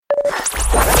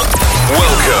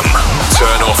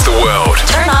Turn off the world.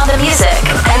 Turn on the music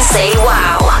and say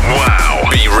wow. Wow.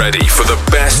 Be ready for the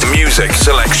best music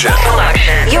selection.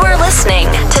 You are listening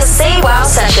to Say Wow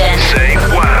Session. Say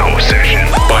Wow Session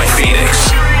by Phoenix.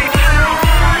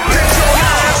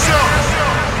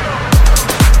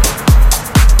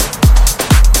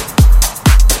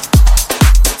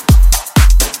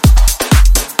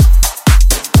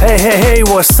 Hey,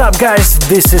 what's up guys?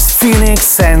 This is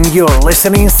Phoenix and you're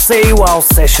listening Say Wow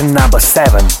Session number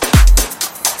 7.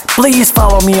 Please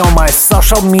follow me on my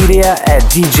social media at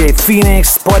DJ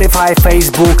Phoenix, Spotify,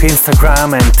 Facebook,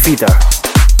 Instagram and Twitter.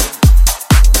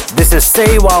 This is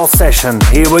Say Wow Session,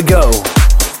 here we go.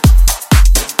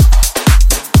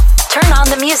 Turn on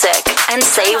the music and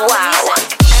say wow.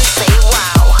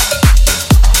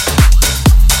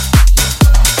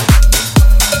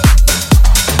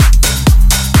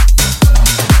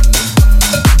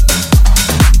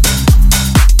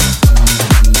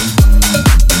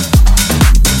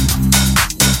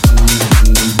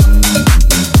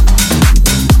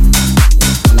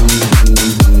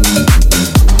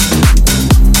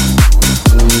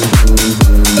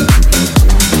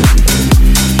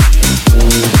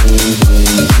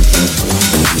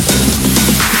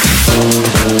 We'll be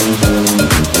right back.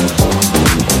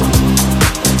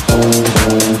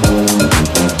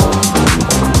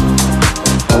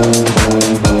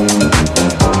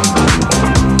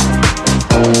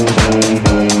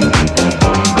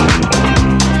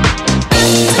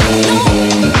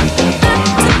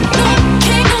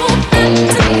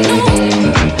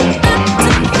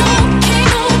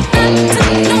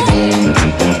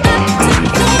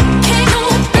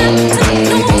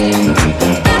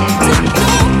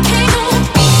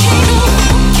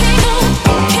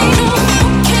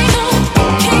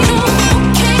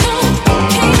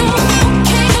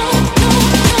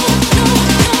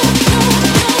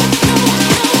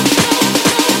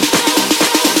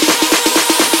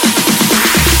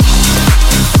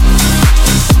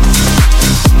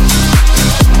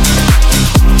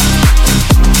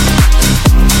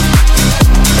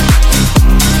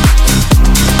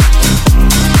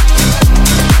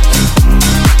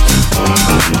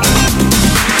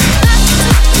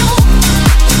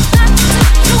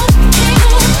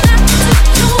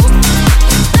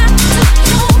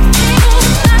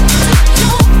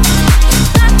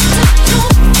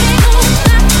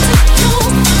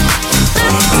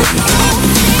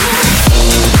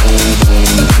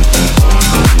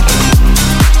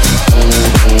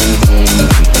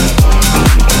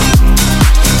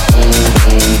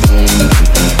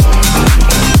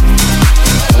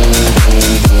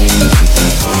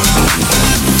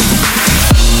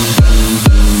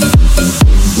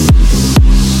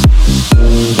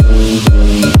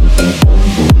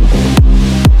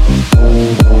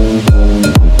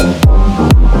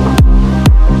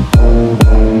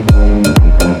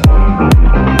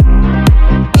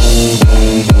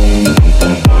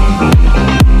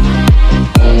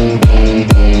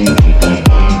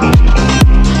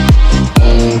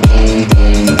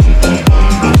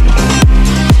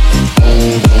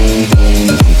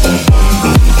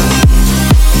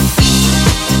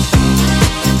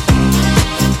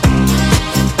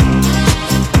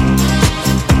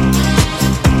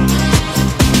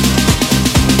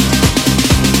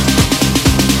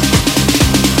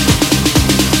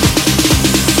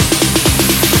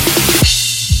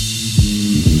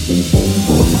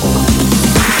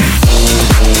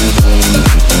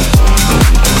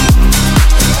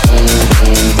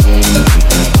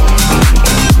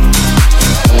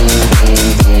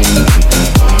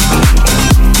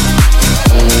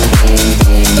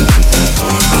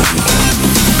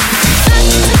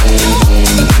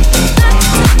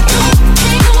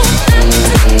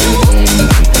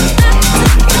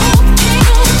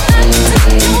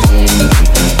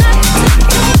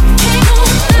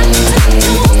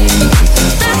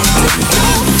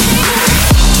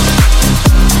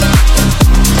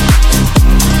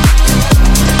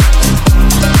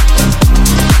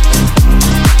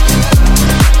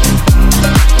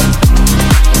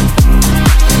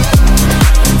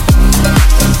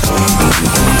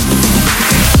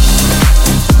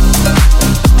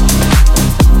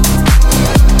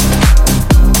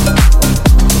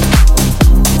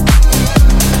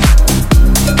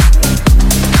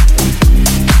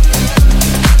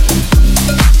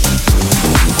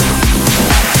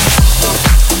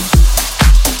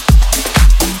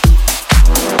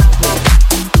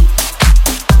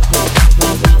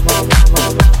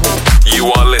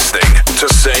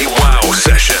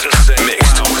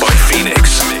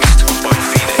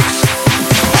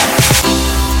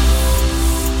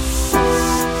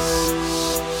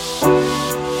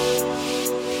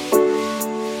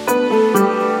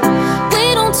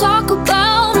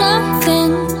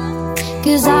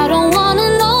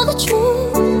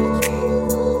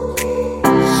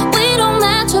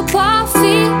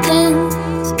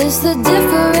 the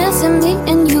difference in me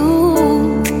and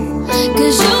you?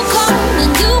 'Cause you come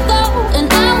and you go, and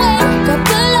I wake up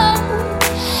alone.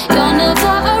 You're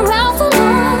never around for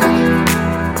long,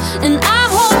 and I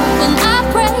hope and I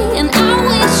pray and I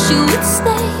wish you would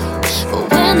stay. But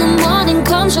when the morning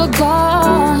comes, you're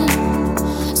gone.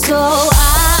 So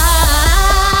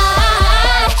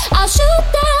I'll shoot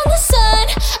down the sun.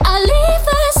 I'll leave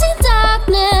us in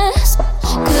darkness.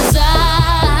 'Cause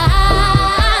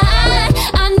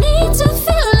I need to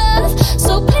feel love.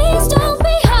 So please don't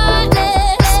be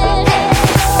heartless.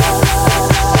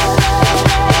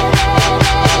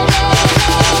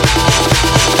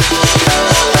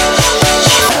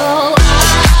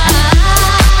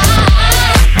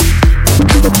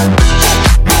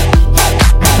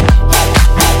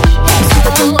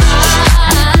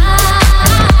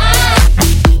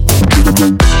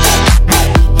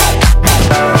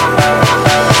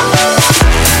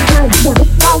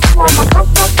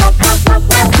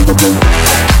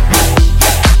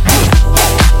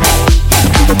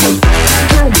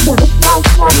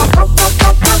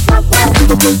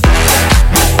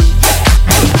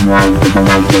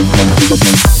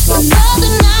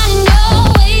 Another night and you're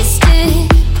wasted.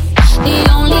 The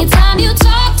only time you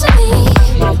talk to me.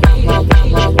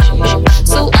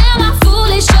 So am I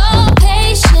foolish or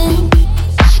patient?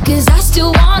 'Cause I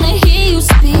still wanna hear you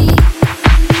speak.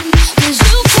 'Cause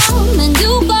you come and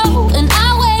you go, and I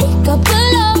wake up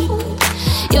alone.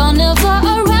 You're never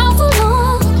around for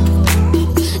long,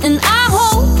 and I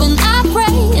hope and I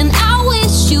pray and I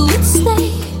wish you would stay.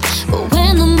 But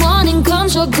when the morning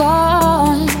comes, you're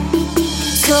gone.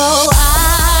 So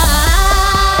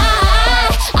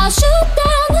I'll shoot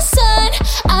down the sun.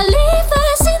 I'll leave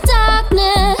us in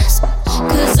darkness.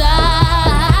 'Cause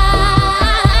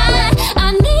I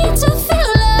need to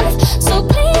feel love. So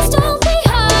please don't be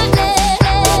heartless.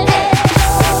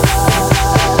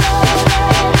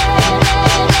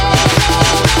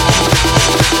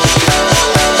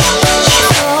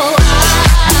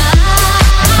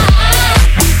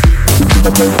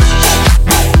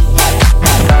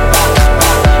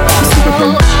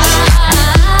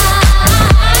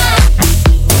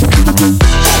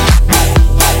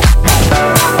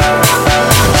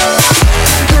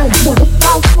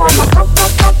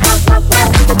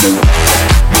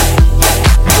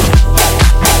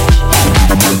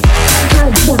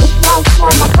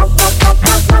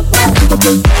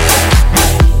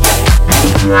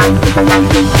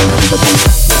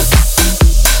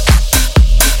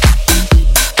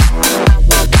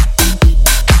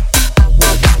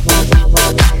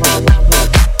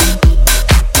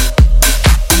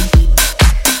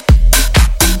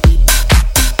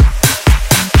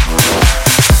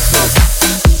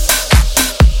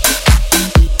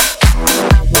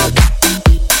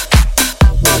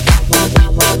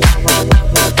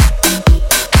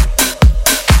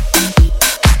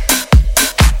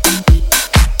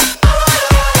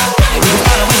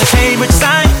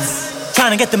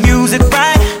 Trying to get the music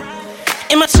right.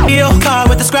 In my chill car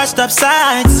with the scratched up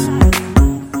sides.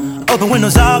 Open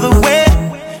windows all the way,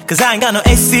 'cause I ain't got no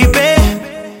AC, babe.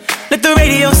 Let the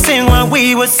radio sing what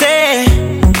we would say.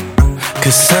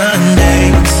 'Cause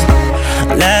Sundays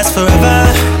last forever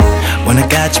when I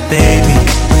got you, baby.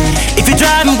 If you're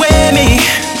driving with me,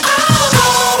 I'll go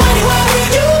anywhere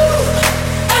with you.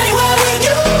 Anywhere with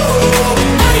you.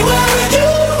 Anywhere with you.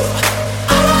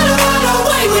 I wanna run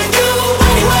away with you.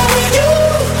 Anywhere with you.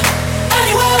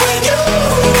 Anywhere with you.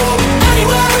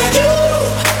 Anywhere with you.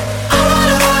 I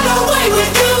wanna run away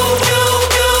with you.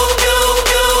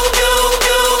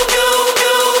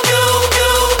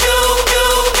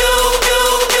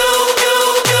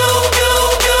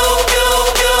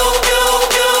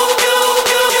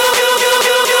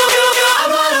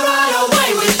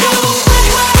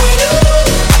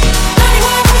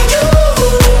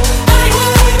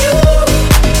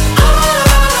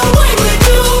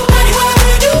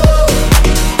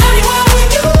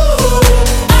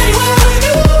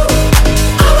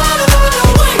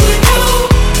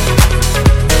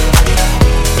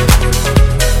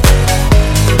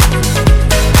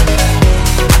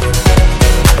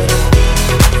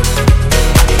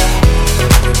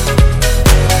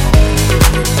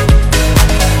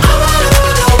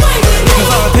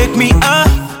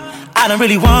 I don't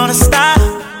really wanna stop.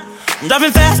 I'm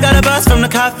driving fast, got a buzz from the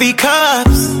coffee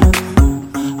cups.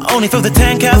 Only fill the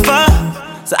tank half up,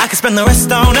 so I can spend the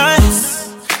rest on us.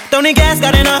 Don't need gas,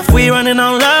 got enough, we running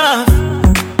on love.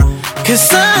 'Cause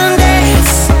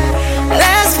Sundays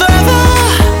last forever.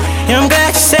 Yeah, I'm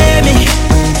glad you saved me.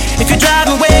 If you're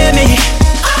driving with me,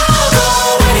 I'll go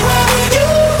anywhere with you.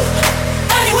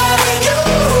 Anywhere with you.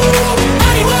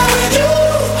 Anywhere with you.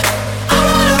 I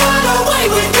wanna run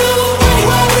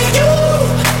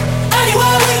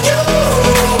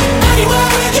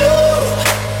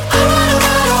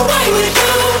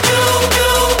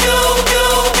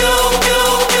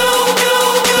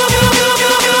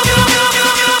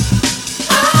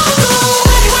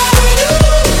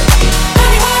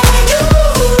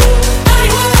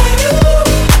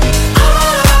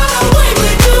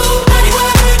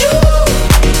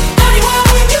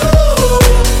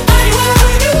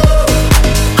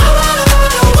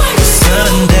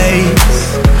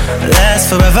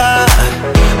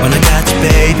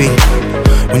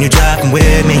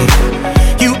driving with me.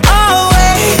 You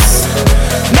always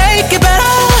make it better.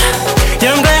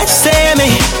 Yeah, I'm glad you stay with me.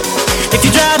 If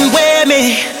you're driving with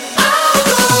me, I'll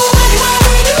go anywhere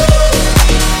with you.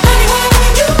 Anywhere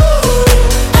with you.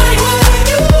 Anywhere with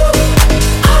you.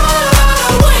 I'll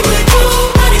ride away with you.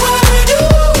 Anywhere with you.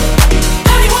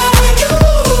 Anywhere with you.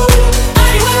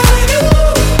 Anywhere with you.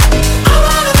 I'll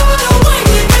ride away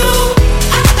with you.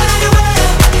 Anywhere with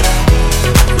you.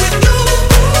 Anywhere with you.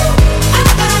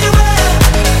 Anywhere with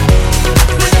you.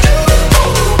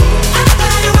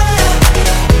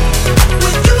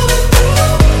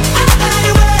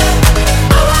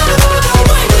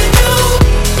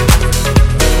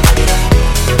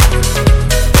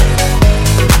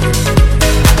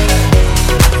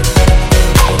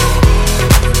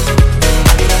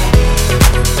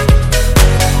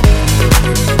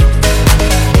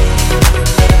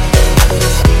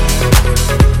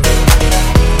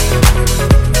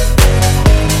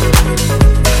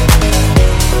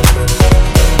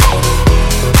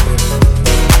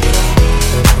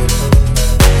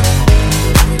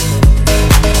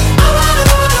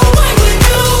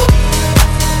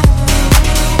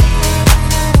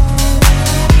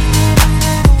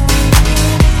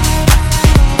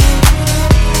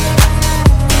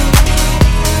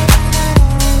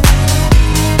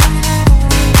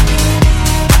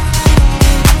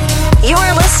 You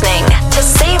are listening to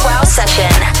Say Wow Session.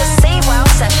 To Say Wow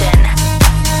Session.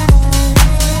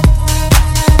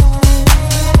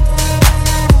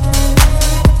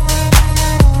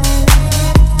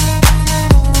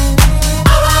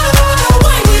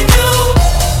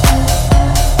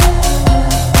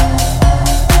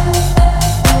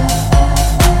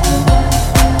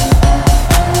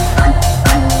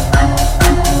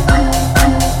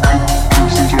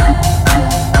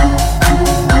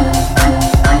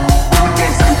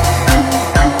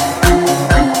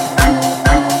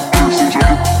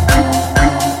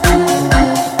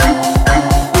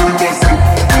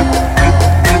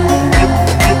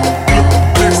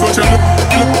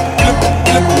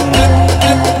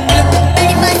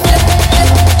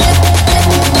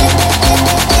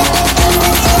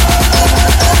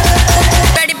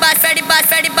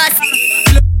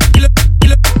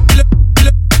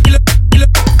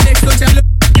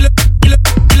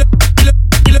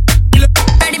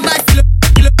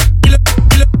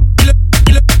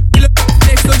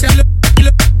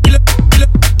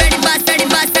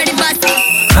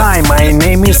 Hi, my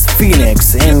name is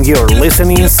Phoenix and you're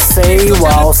listening Say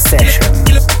Wow Session.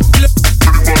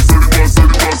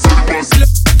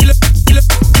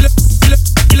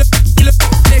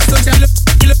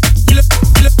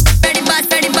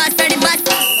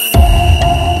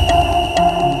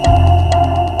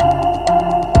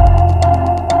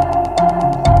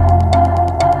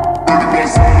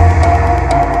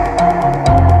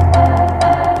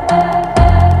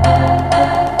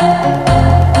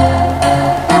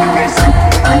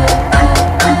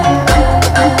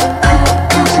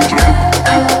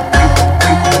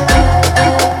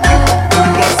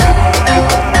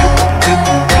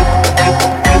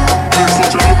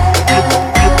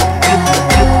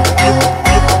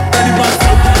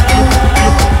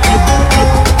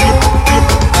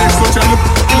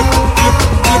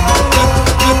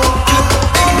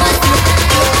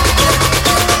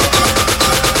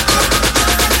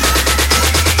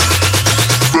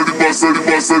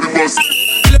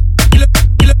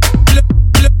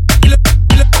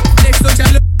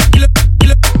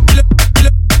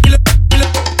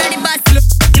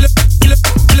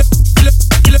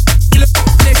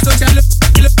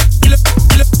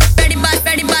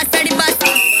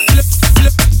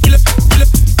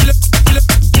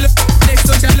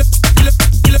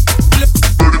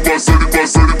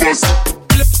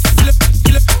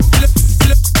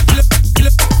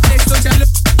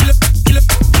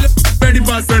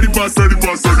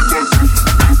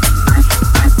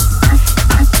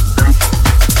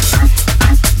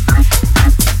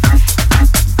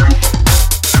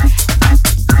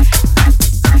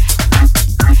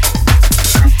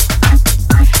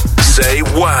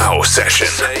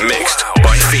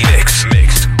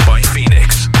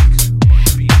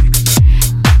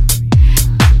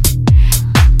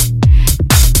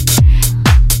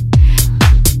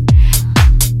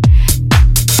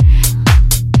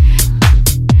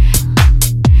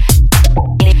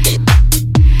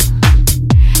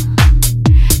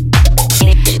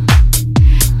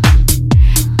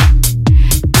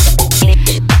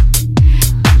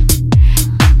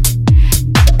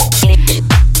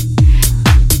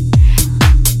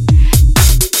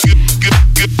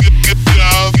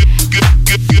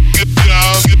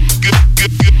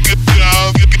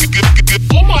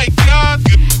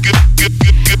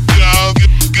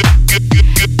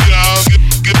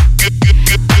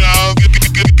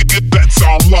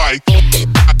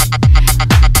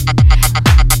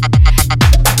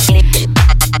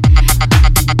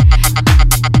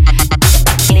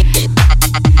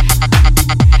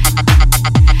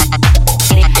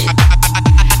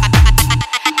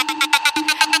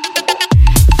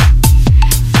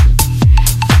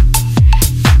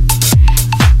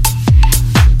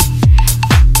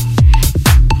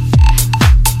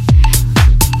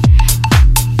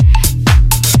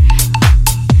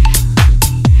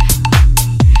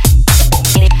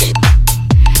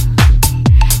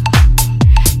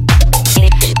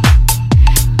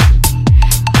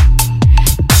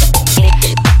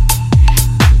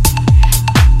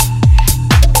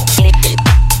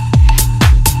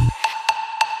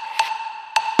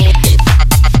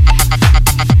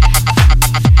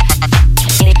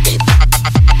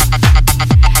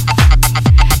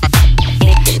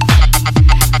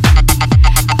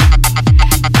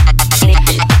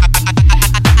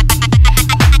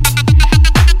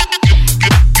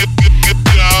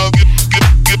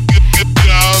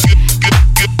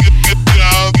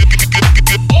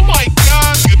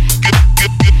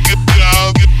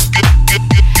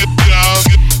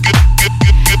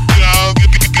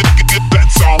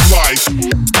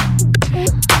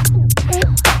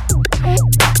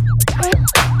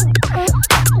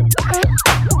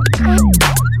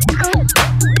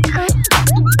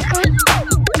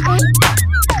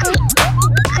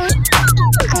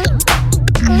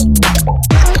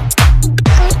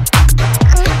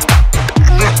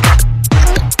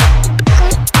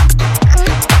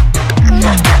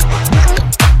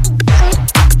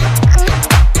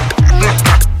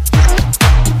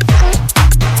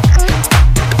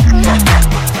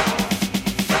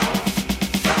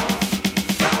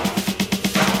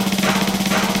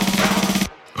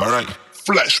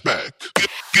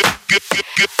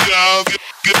 down,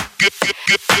 get down,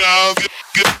 get down,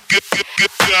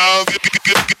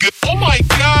 oh my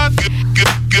God, get down,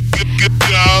 get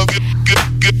down, get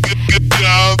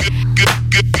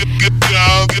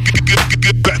down,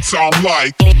 that's all I'm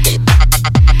like.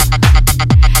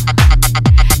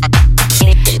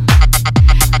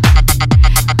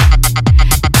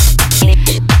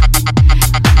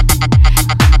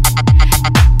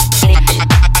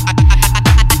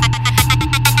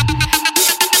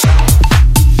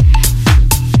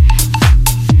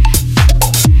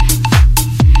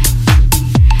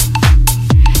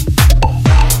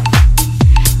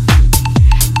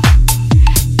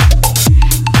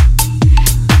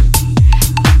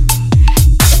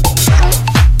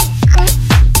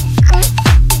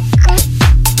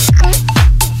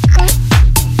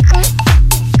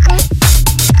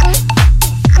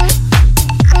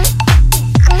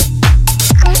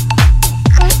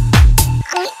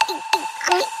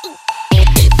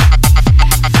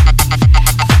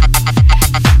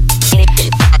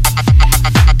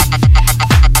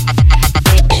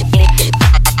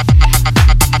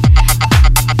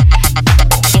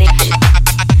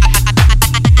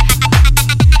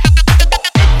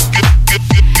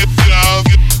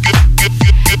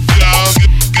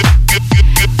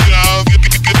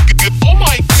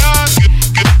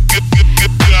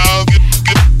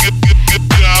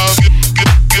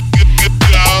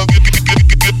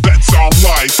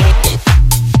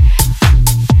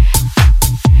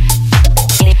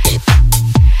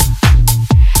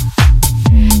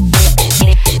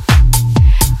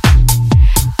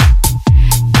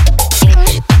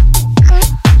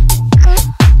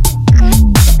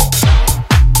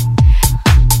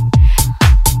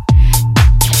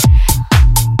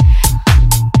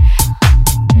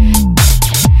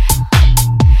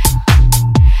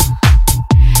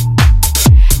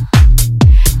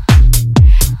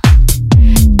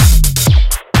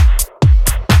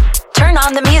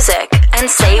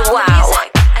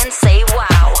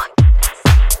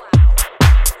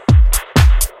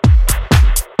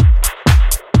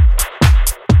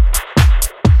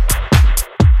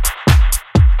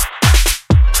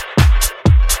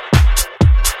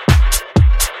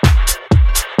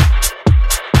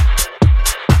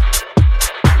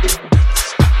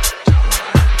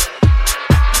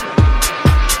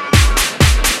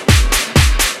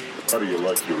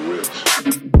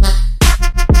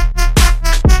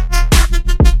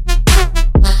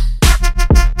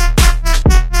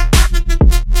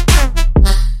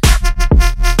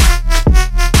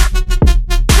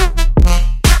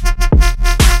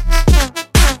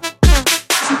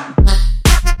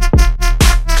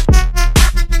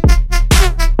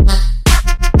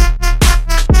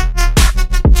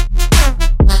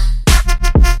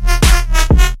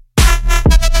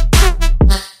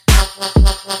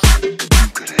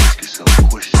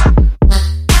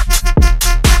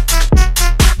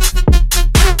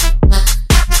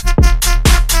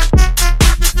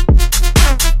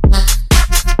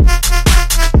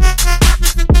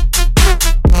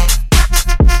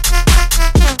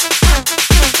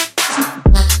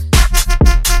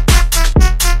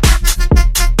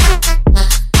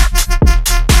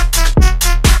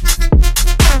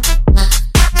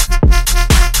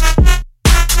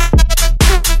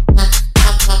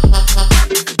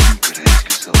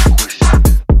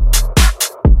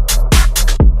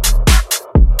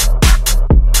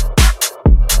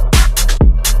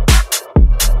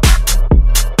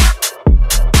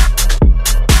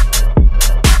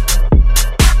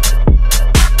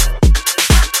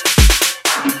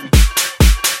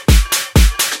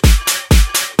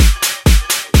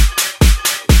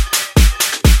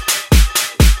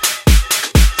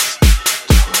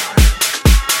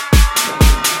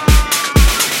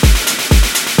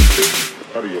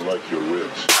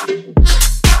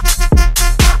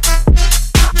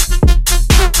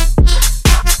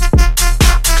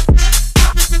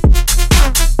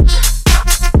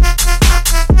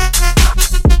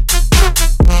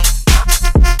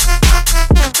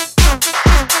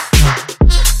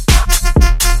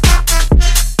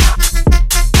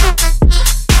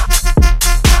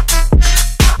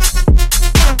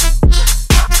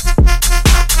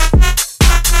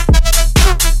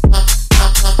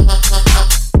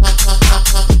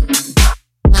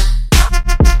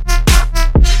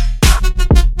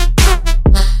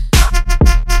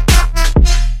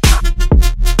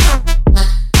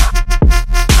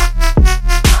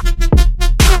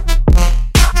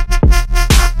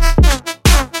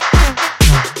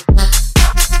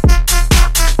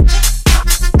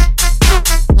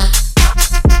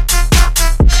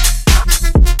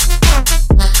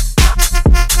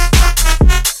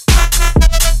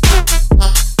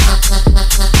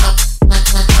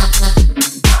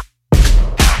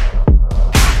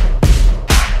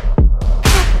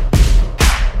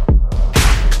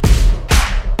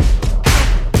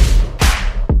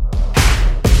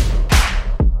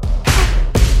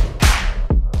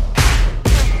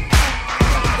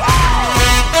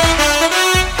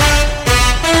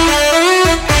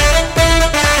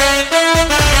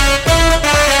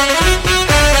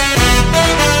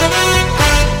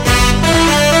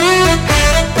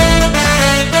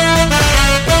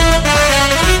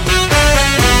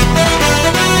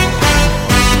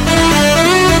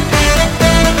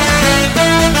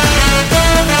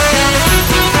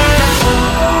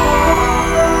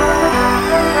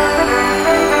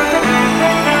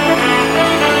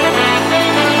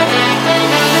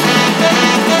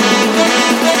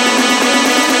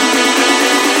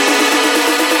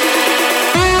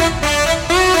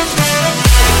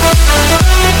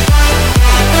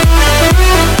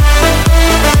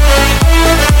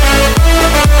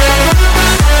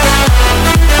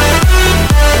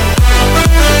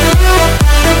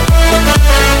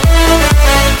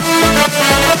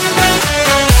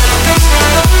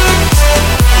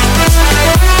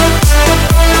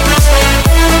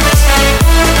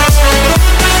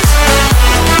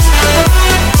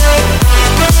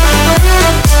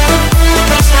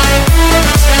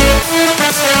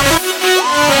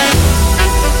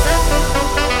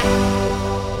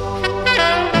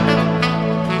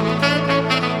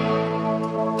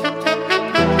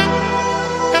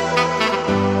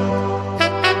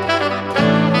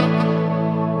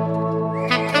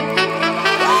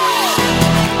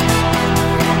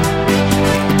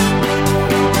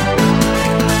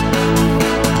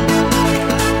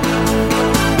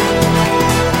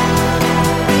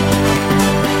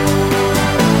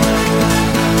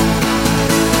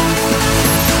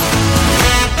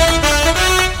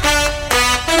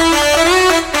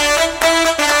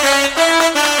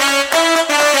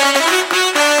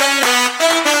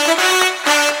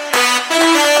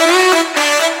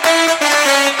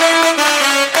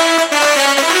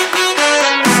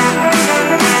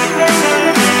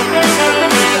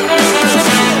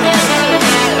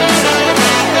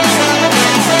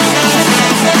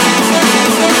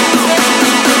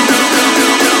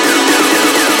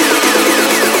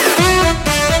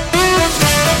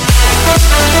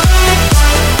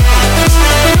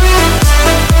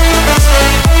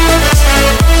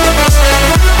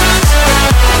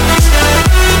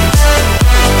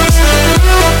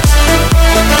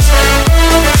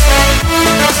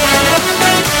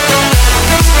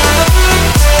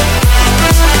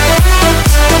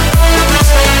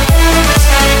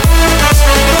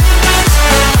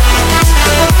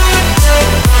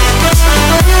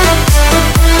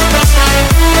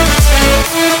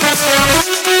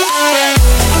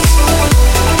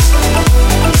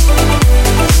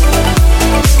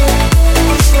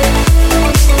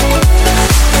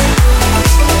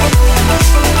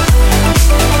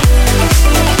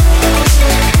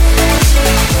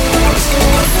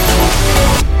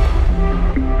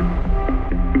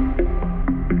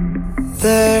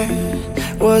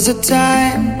 was a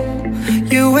time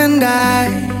you and I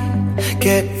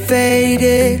get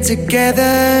faded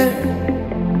together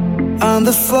on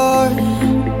the floor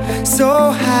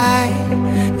so high,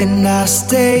 and I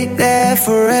stayed there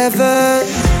forever.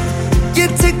 You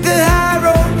took the high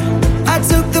road, I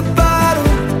took the bottle,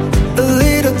 a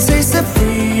little taste of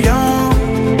freedom.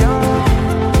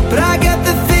 But I got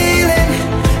the feeling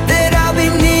that I'll be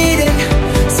needing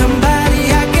somebody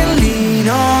I can lean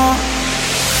on.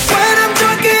 When I'm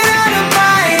drunk and out of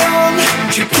my own,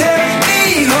 you carry me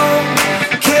home,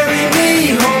 carry me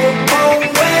home. Oh,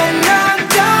 when I'm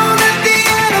down at the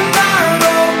end of my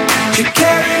road, you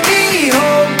carry me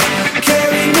home,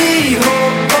 carry me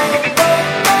home. Oh, oh,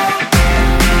 oh.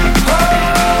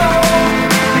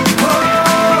 Oh, oh,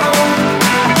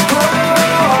 oh.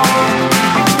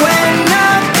 When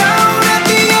I'm down at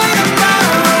the end of my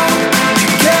road, you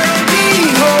carry me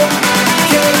home,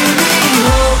 carry me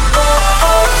home. Oh,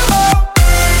 oh, oh.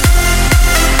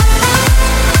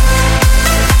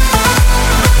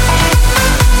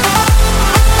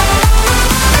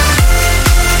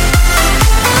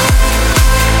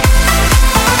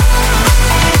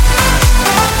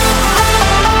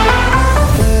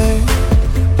 There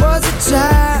was a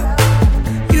time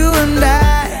you and I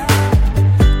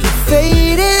get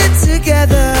faded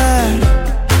together.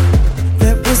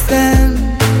 That was then,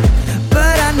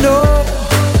 but I know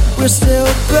we're still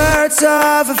birds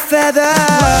of a feather.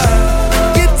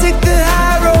 You took the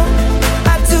high road,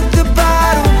 I took the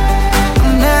bottle.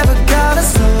 I'm never gonna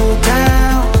slow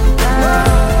down.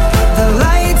 The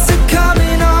lights are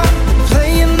coming on,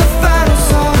 playing the final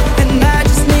song, and I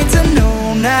just need to know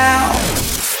now.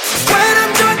 When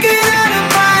I'm drunk and out of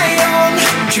my own,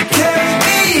 you carry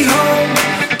me home,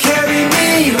 carry me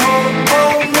home.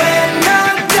 Oh, when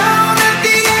I'm down at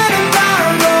the end of my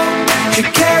road, you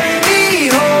carry me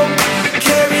home,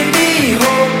 carry me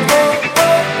home. Oh,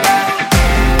 oh, oh.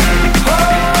 Oh,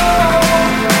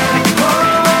 oh,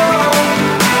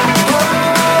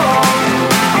 oh.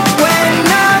 When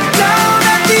I'm down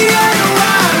at the end of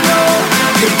my road,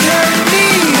 you carry me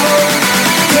home,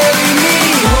 carry me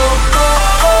home.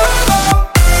 Oh, oh, oh.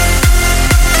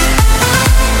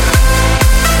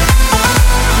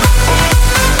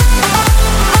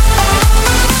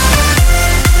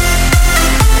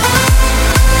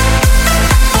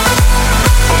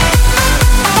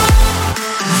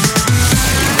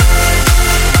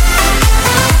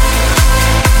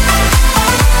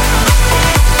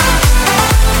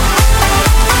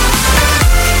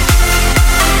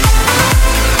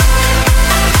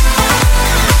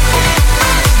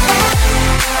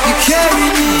 You carry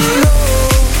me home.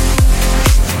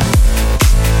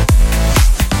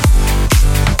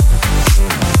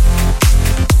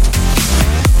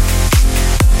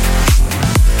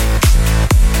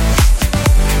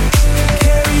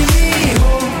 Carry me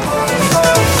home.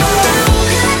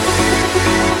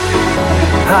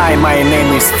 Hi, my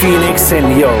name is Phoenix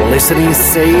and you're listening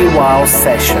Say Wow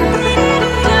Session.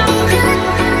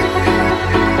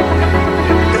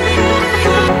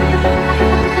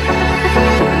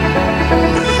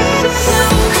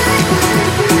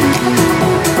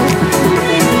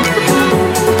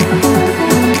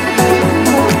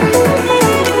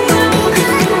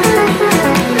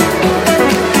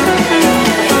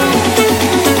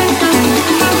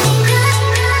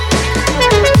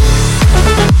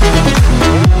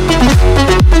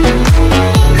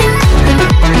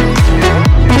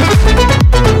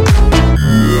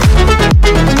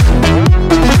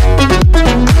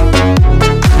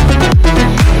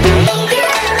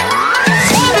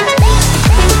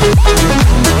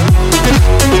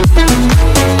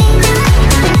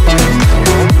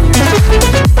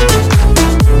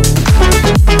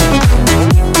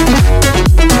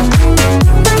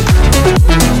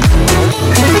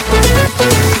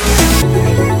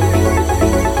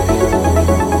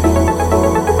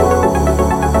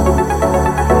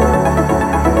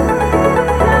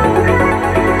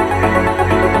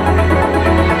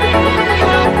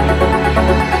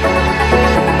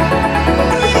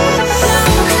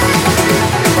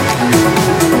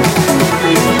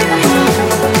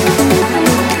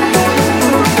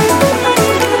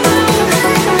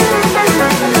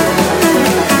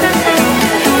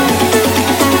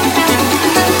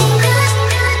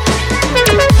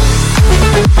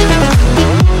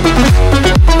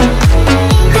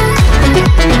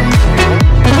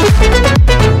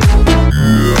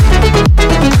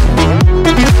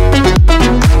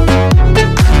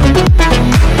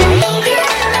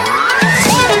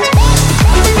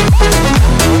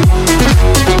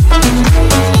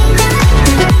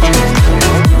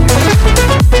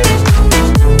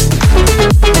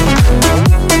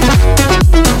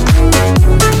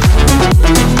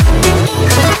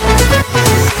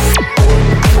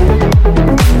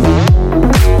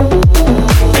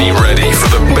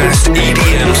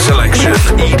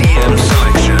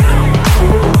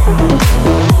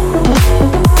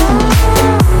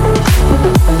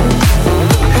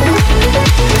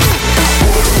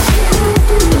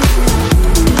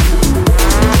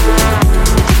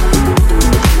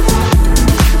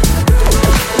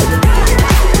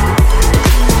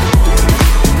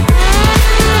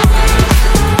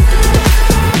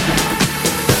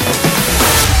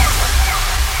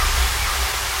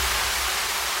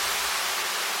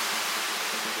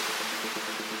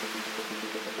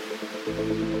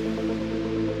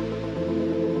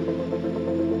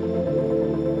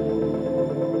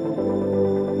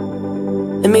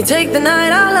 Let me take the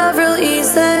night I love real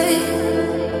easy.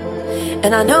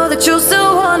 And I know that you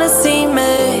still wanna see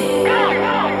me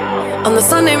on the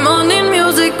Sunday morning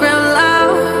music real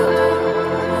loud.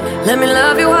 Let me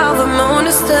love you while the moon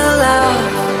is still out.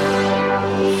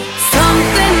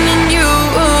 Something in you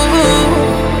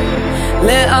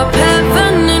lit up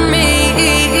heaven in me.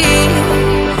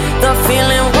 The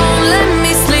feeling won't let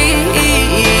me sleep,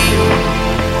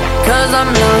 'cause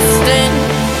I'm lost in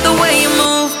the way you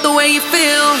move, the way you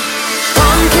feel.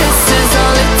 One kiss is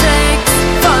all it takes,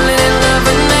 falling in love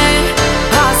with me.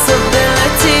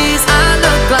 Possibilities, I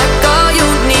look like all you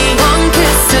need. One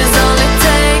kiss is all it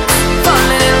takes,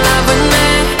 falling in love with me.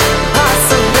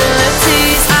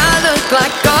 Possibilities, I look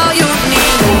like all you need.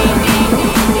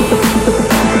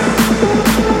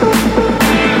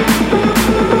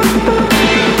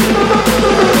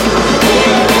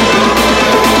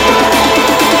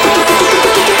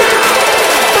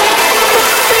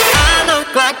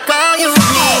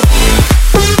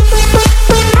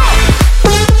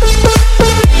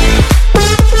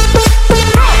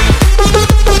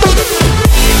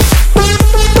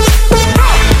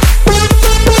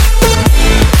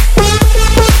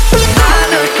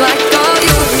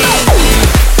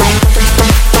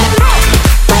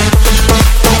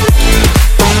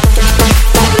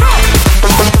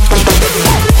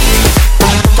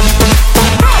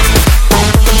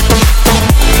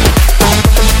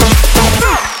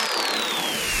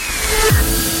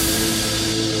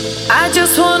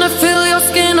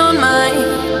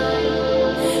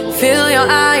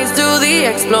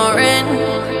 Exploring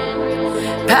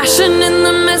passion in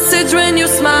the message when you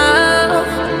smile.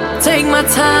 Take my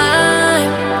time.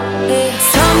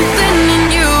 Something in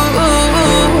you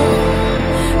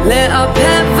lit up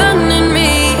heaven in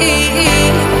me.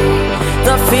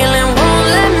 The feeling won't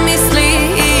let me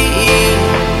sleep,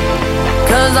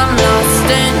 'cause I'm lost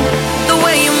in the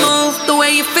way you move, the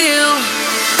way you feel.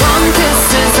 One kiss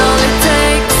is all it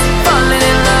takes, falling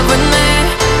in love with me.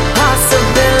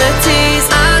 Possibilities,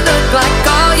 I look like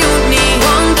all you need.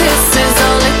 One kiss is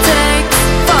all it takes,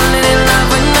 falling in love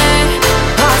with me.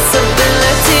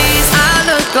 Possibilities, I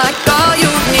look like all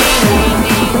you need.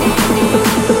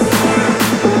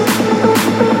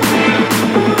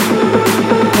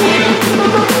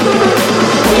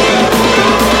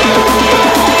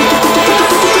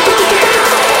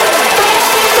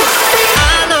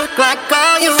 I look like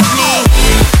all you need.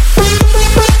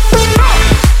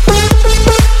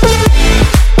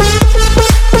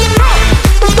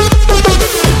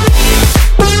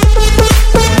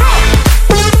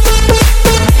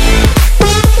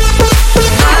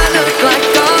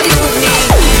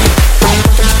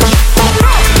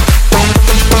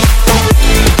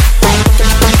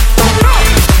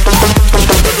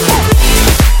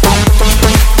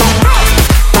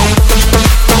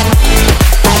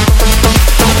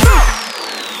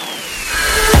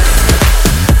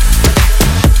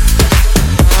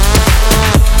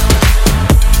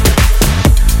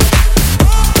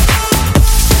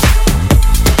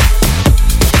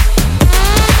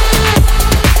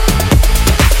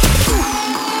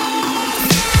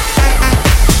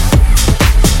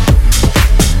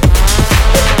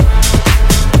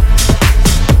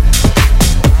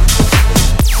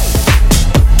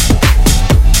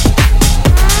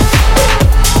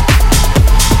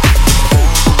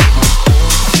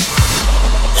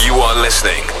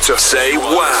 Say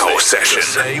Wow Session.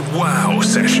 Say Wow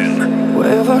Session.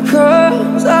 Wherever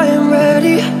comes, I am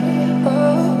ready.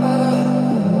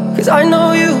 'Cause I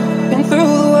know you've been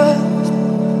through the worst.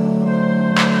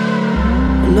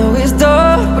 I know it's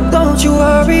dark, but don't you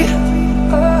worry.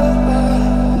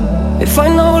 If I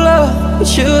know love, it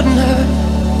shouldn't hurt.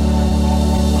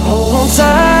 Hold on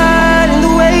tight in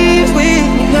the waves with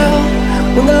me now.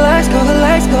 When the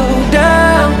lights go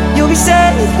down, you'll be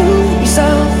safe, you'll be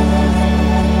sound.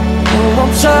 Hold on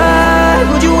tight,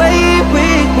 would you wait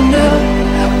with me now?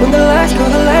 When the lights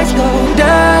go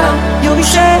down, you'll be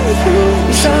safe, you'll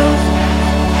be sound.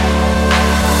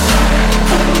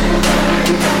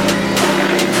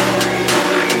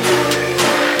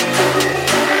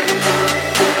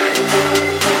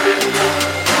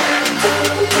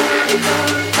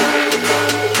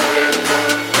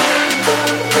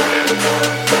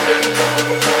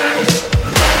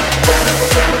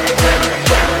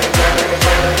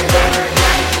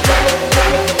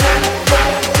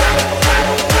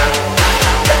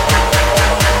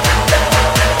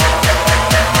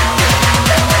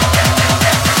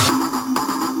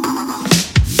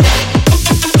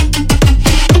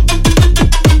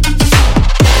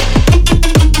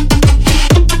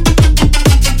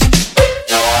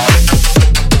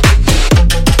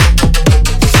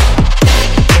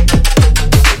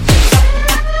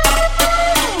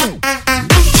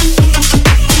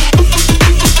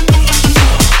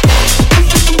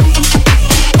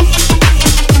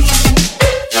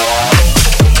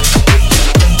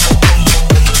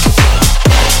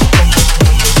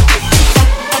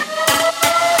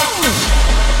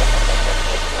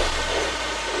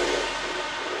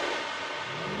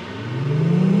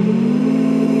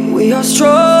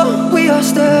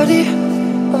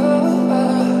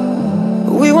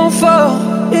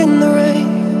 fall in the rain.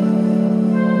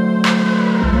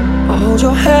 I'll hold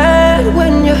your hand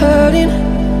when you're hurting.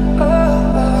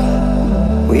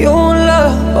 We all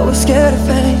love, but we're scared of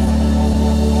fame.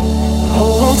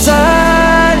 Hold on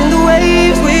tight in the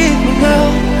waves with me now.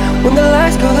 When the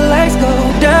lights go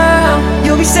down,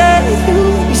 you'll be safe,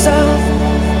 you'll be sound.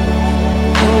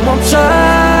 Hold on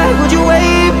tight, would you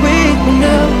wait with me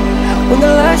now? When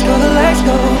the lights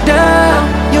go down,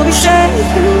 you'll be safe,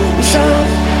 you'll be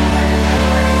sound.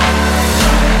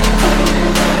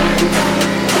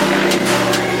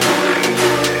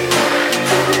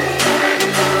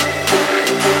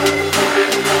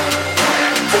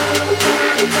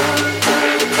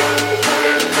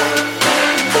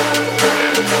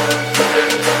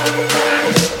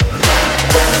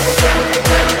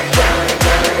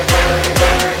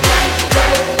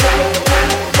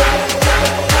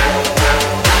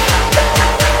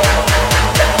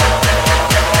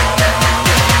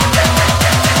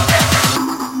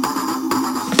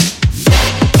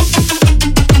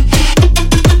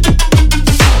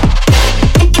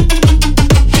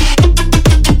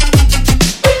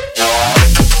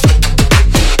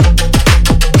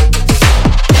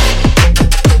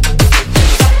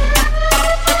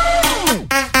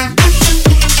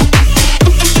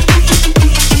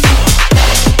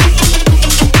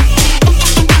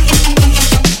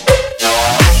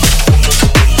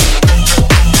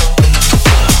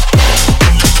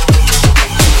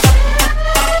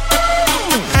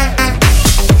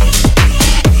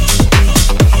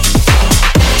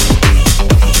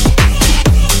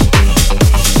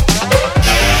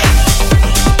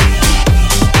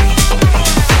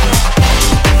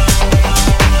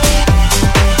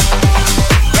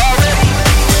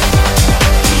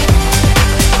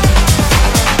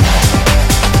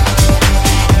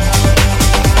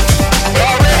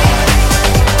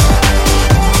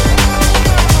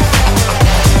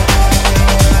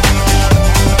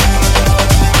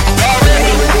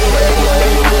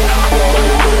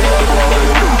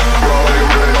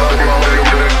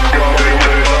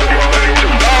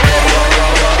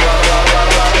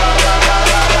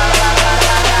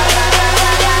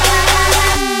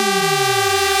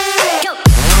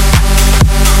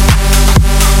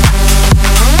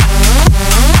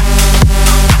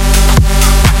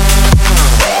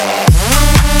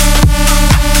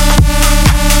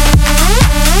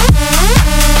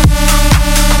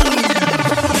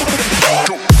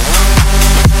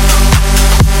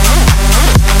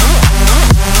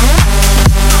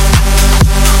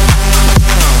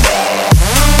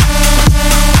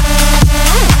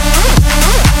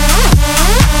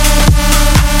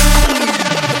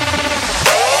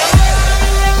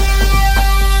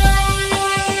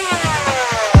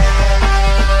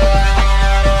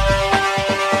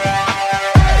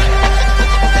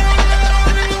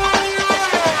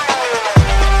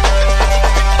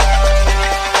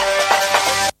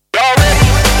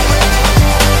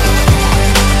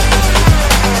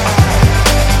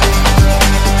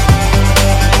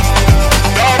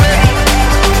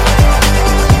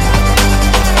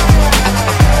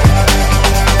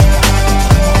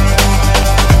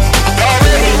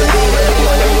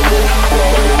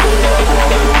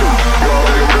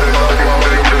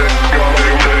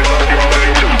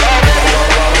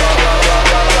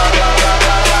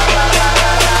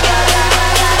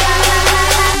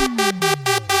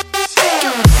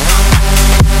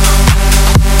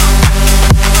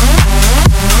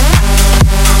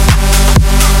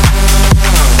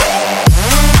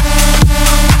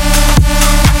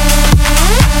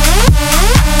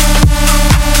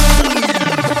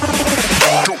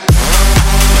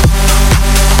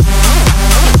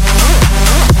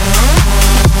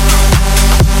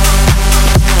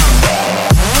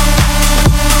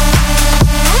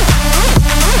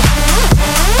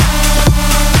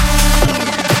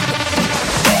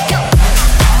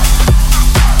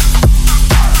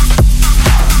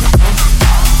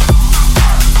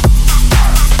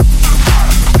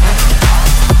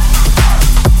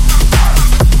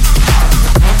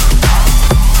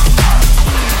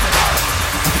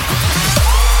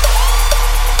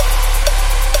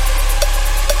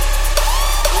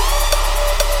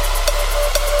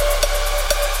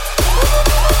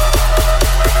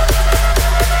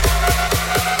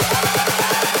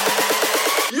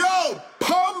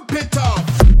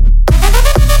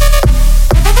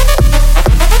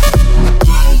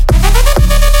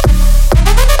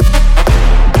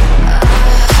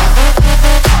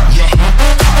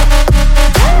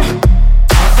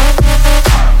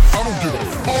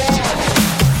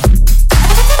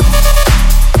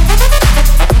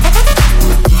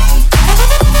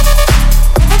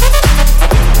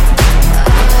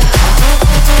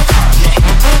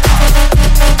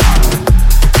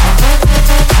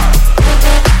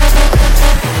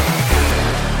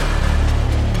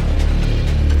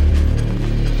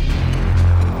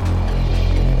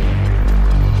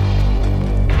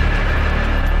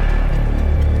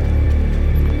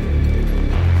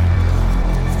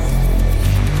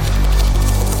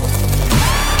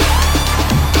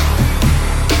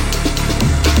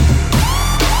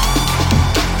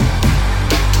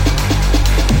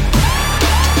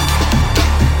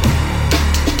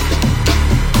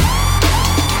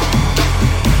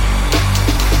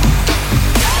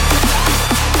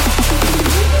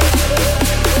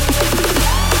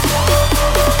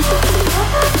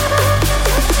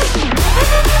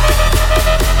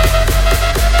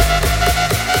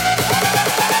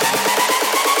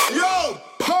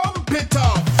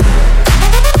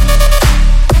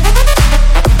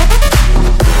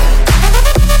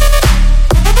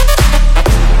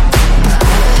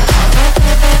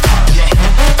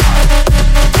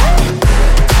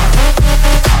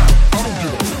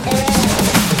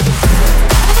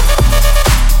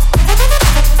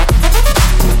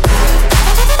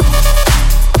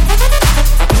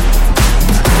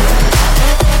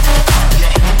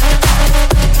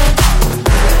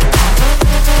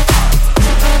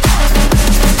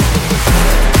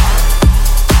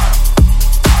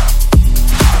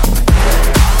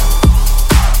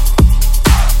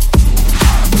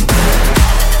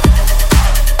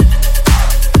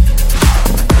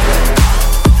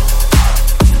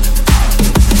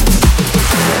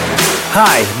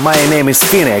 my name is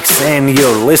Phoenix and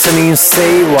you're listening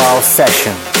Say Wow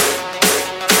Session.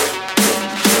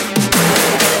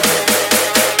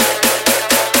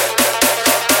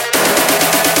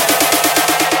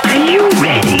 Are you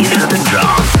ready for the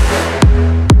drop?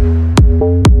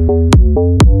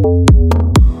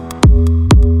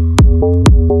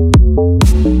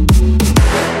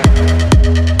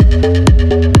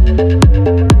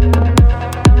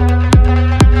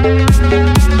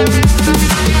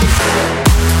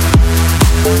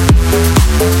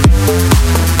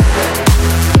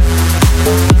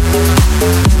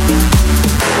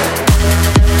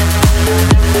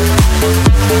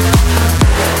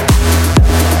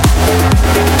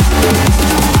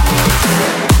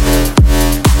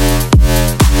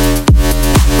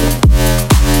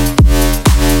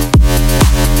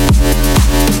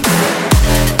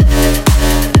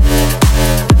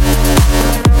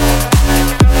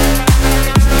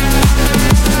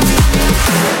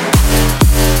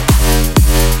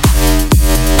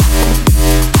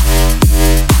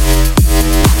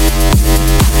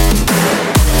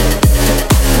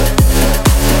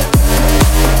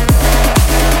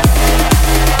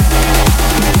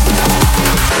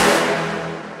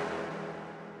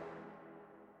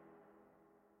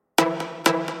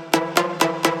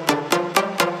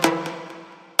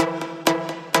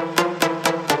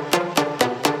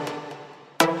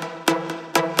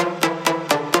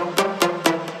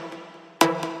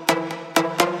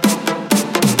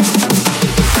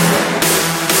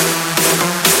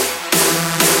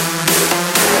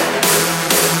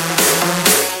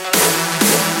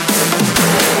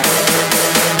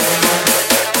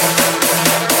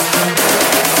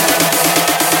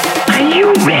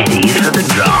 Ready for the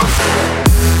drop.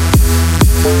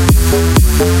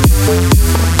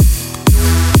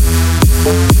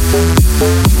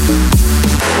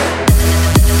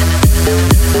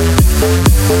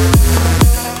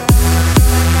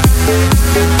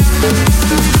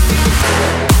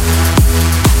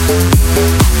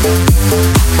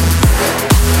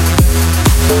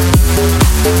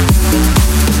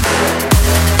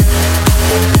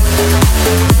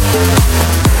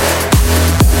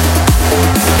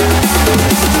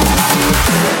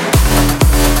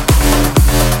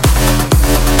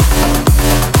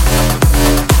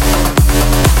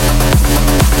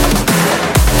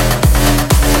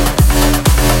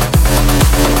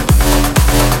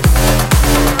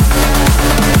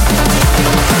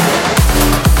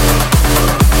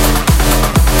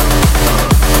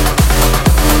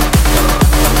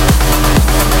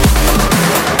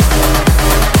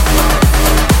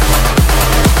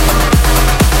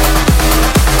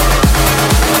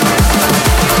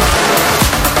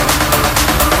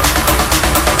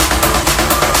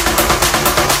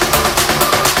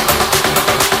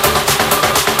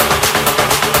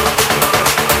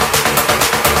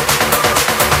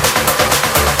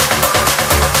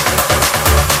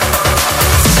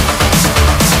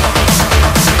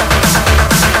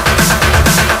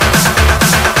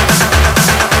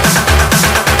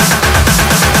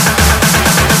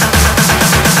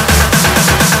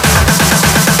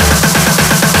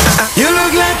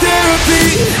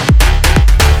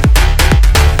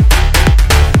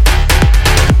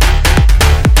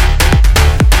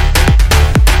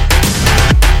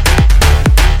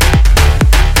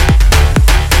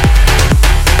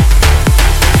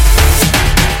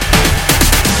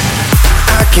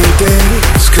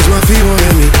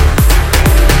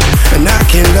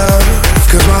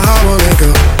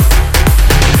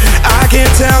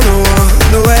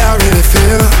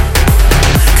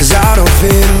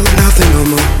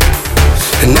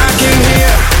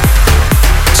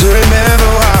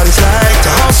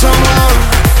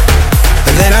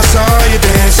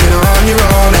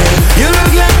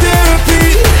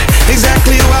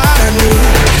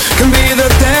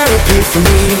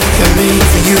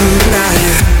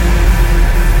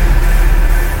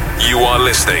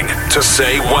 To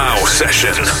Say Wow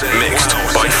Session, mixed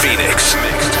by Phoenix.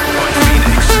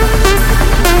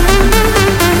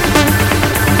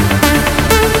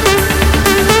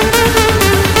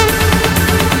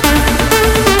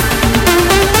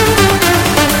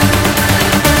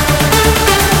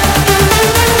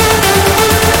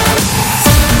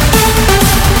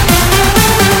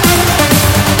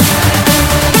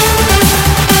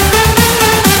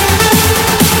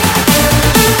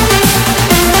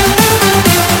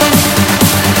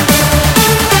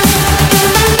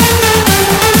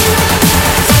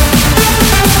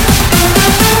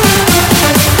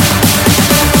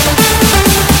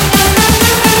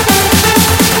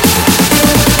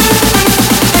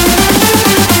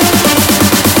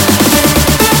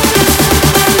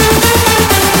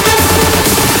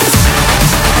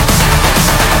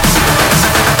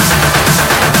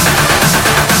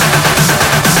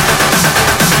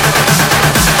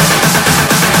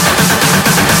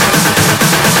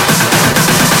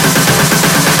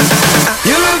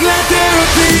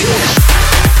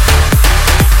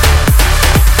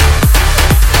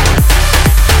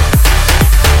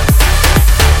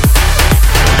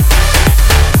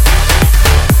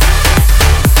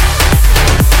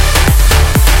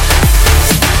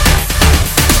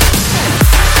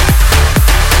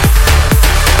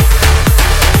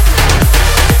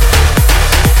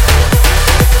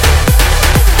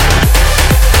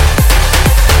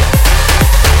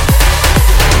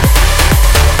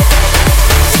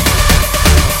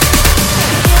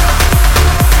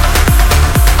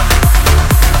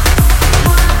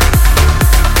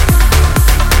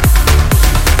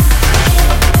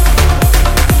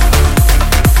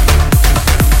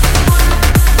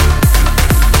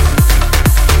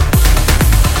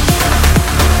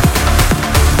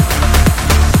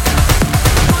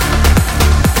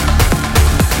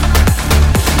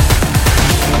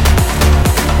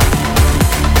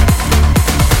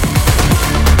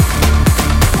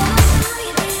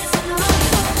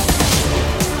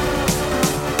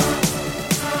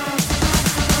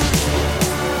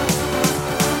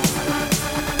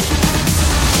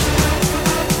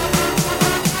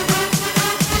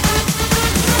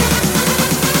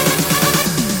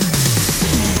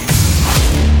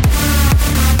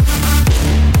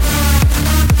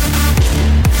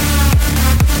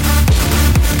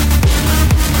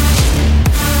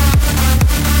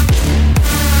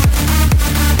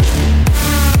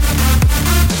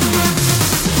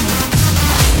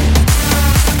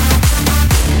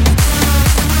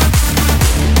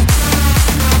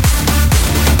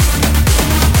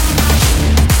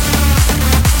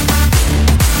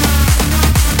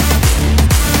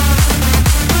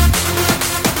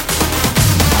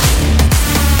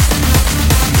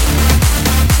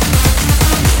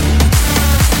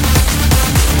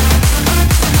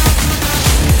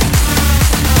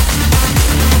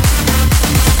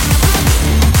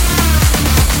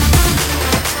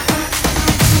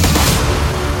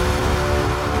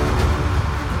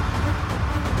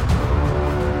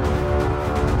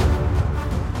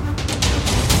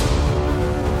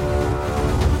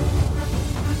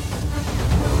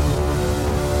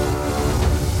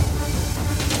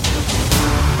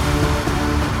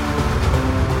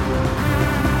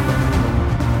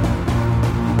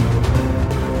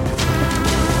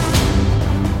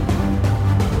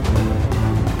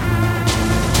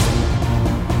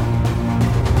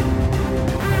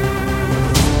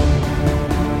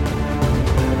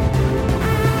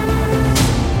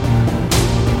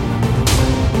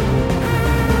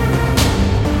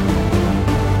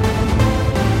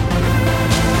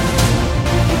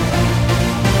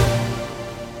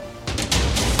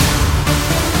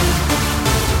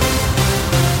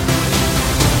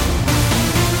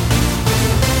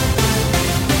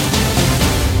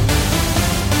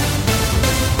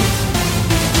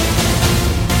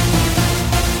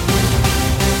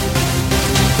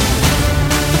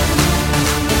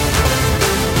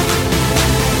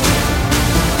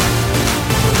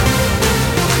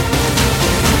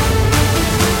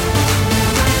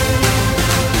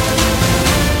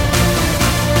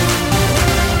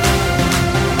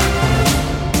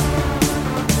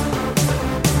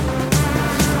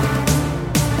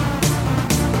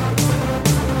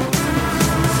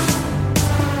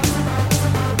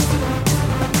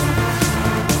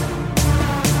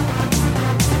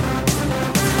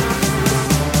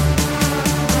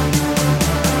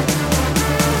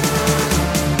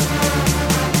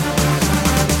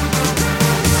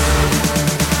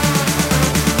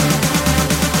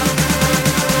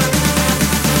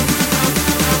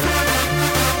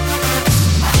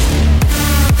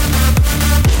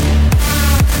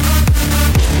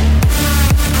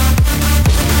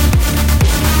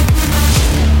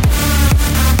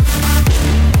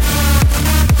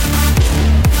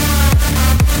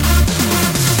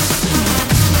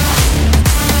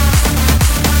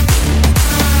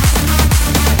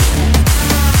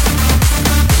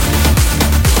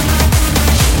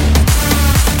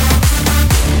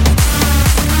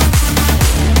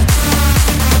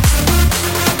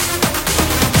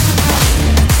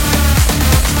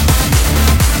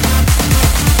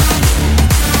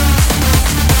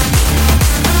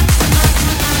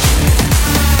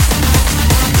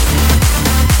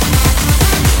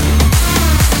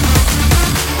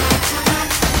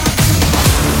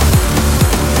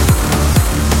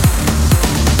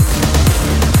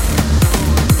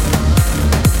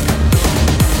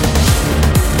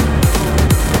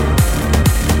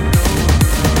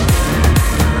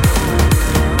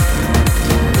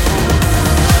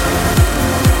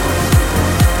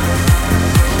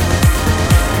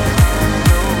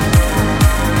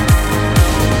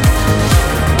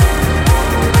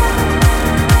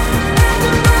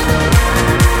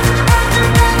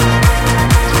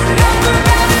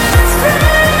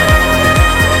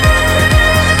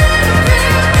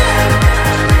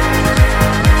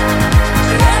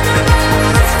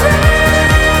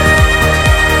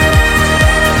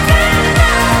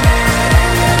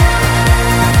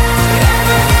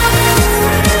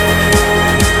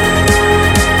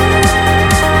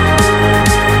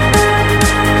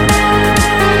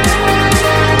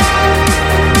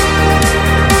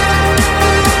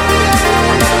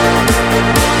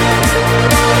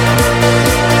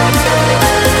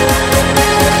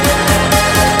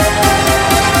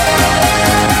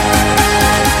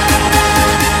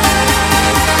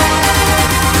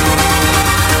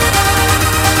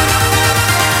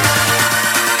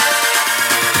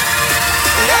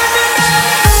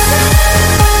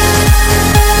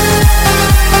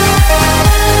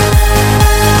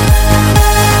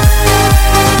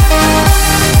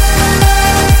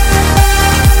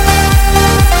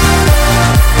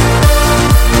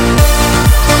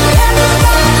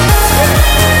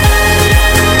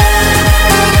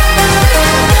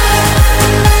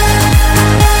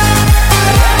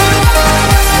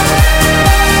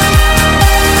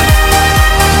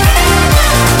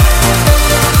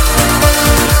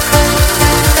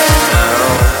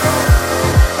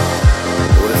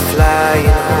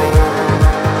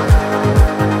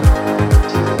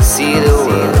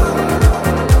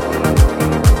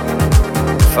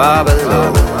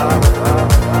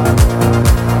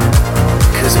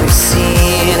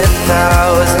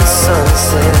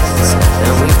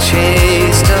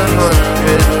 chased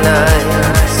 100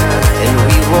 nights, and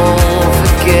we won't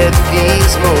forget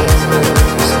these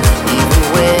moments, even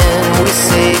when we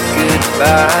say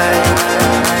goodbye,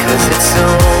 'cause it's so